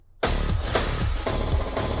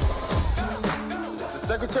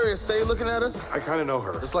Secretary of State looking at us? I kind of know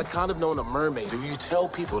her. It's like kind of knowing a mermaid. Do you tell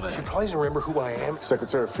people that? She probably doesn't remember who I am.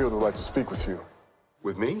 Secretary Field would like to speak with you.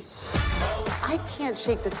 With me? I can't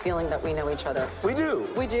shake this feeling that we know each other. We do.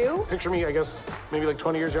 We do? Picture me, I guess, maybe like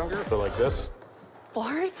 20 years younger, but like this.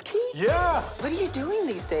 Flarsky? Yeah! What are you doing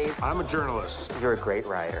these days? I'm a journalist. You're a great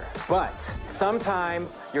writer, but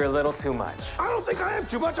sometimes you're a little too much. I don't think I am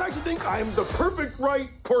too much. I actually think I am the perfect right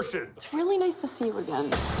portion. It's really nice to see you again.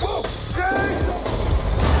 Whoa! Hey!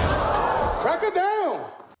 Crack it down!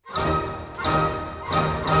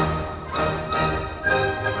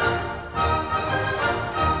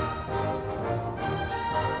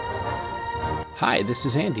 Hi, this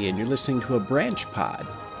is Andy, and you're listening to a Branch Pod,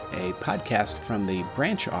 a podcast from the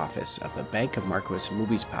branch office of the Bank of Marquis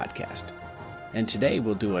Movies Podcast. And today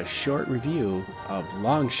we'll do a short review of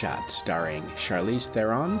Long Shot, starring Charlize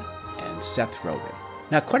Theron and Seth Rogen.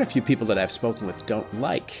 Now, quite a few people that I've spoken with don't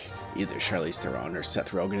like either Charlize Theron or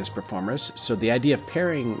Seth Rogen as performers, so the idea of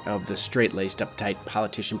pairing of the straight-laced, uptight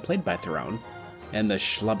politician played by Theron and the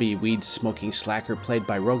schlubby, weed-smoking slacker played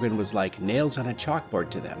by Rogen was like nails on a chalkboard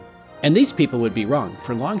to them. And these people would be wrong,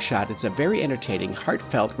 for Long Shot is a very entertaining,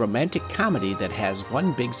 heartfelt, romantic comedy that has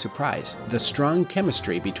one big surprise: the strong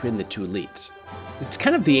chemistry between the two leads. It's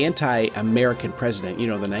kind of the anti-American President, you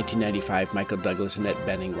know, the 1995 Michael Douglas, Annette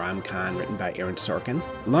Bening rom-com written by Aaron Sorkin.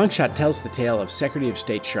 Long Shot tells the tale of Secretary of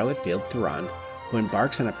State Charlotte Field Theron, who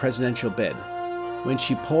embarks on a presidential bid. When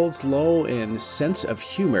she pulls low in sense of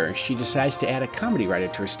humor, she decides to add a comedy writer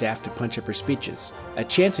to her staff to punch up her speeches. A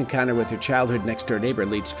chance encounter with her childhood next-door neighbor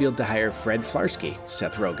leads Field to hire Fred Flarsky,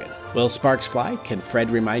 Seth Rogen. Will sparks fly? Can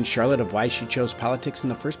Fred remind Charlotte of why she chose politics in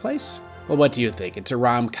the first place? Well, what do you think? It's a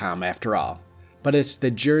rom-com after all. But it's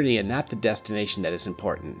the journey and not the destination that is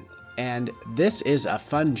important. And this is a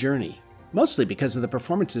fun journey, mostly because of the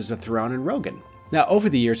performances of Theron and Rogen. Now, over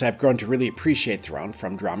the years, I've grown to really appreciate Theron,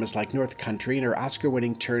 from dramas like North Country and her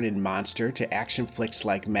Oscar-winning turn in Monster, to action flicks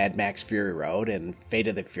like Mad Max Fury Road and Fate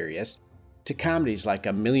of the Furious, to comedies like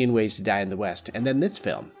A Million Ways to Die in the West, and then this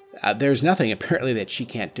film. There's nothing, apparently, that she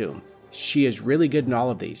can't do. She is really good in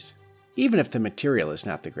all of these, even if the material is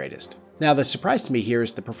not the greatest. Now, the surprise to me here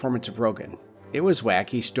is the performance of Rogen. It was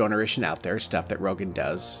wacky, stonerish, and out there, stuff that Rogen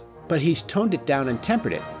does, but he's toned it down and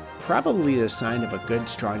tempered it, probably a sign of a good,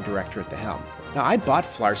 strong director at the helm. Now, I bought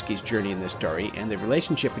Flarsky's journey in this story, and the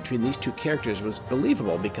relationship between these two characters was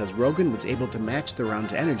believable because Rogen was able to match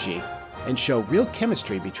Theron's energy and show real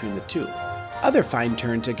chemistry between the two. Other fine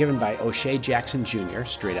turns are given by O'Shea Jackson Jr.,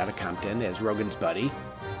 straight out of Compton, as Rogen's buddy,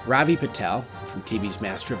 Ravi Patel, from TV's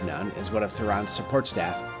Master of None, as one of Theron's support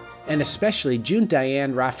staff, and especially June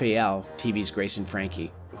Diane Raphael, TV's Grace and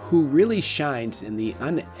Frankie, who really shines in the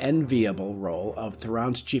unenviable role of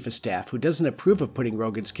Theron's chief of staff, who doesn't approve of putting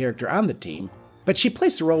Rogen's character on the team. But she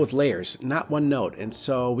plays the role with layers, not one note, and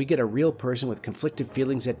so we get a real person with conflicted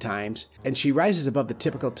feelings at times, and she rises above the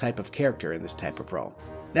typical type of character in this type of role.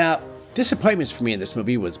 Now, disappointments for me in this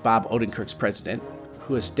movie was Bob Odenkirk's president,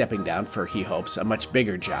 who is stepping down for, he hopes, a much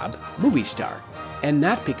bigger job, movie star. And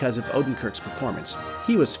not because of Odenkirk's performance.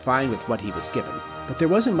 He was fine with what he was given. But there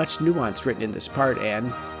wasn't much nuance written in this part,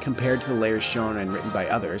 and, compared to the layers shown and written by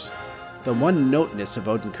others, the one-noteness of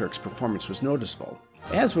Odenkirk's performance was noticeable.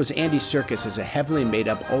 As was Andy Serkis as a heavily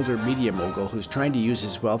made-up older media mogul who's trying to use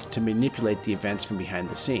his wealth to manipulate the events from behind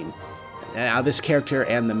the scene. Now, this character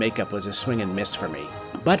and the makeup was a swing and miss for me.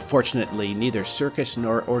 But fortunately, neither Serkis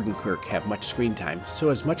nor Odenkirk have much screen time, so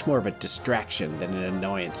it's much more of a distraction than an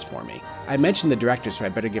annoyance for me. I mentioned the director, so I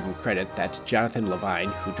better give him credit. That's Jonathan Levine,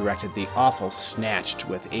 who directed the awful Snatched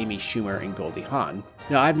with Amy Schumer and Goldie Hawn.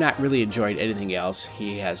 Now, I've not really enjoyed anything else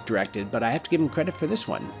he has directed, but I have to give him credit for this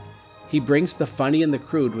one. He brings the funny and the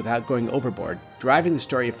crude without going overboard, driving the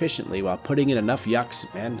story efficiently while putting in enough yucks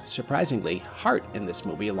and, surprisingly, heart in this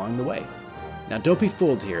movie along the way. Now, don't be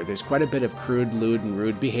fooled here. There's quite a bit of crude, lewd, and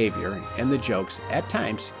rude behavior, and the jokes, at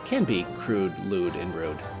times, can be crude, lewd, and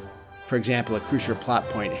rude. For example, a crucial plot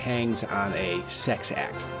point hangs on a sex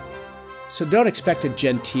act. So don't expect a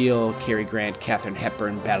genteel Cary Grant, Katharine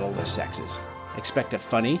Hepburn battle of the sexes. Expect a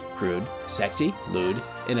funny, crude, sexy, lewd,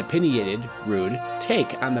 and opinionated, rude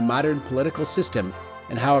take on the modern political system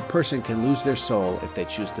and how a person can lose their soul if they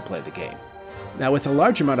choose to play the game. Now, with a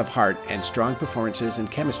large amount of heart and strong performances and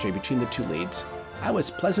chemistry between the two leads, I was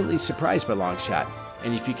pleasantly surprised by Long Shot,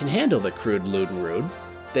 and if you can handle the crude, lewd, and rude,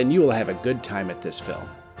 then you will have a good time at this film.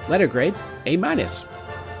 Letter grade, A-.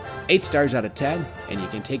 8 stars out of 10, and you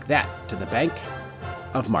can take that to the Bank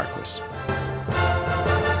of Marquis.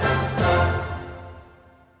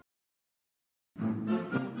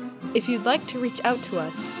 If you'd like to reach out to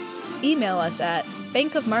us, email us at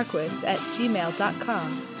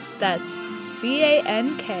bankofmarquis@gmail.com. That's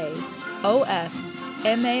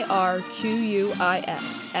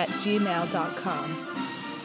BANKOFMARQUIS@gmail.com.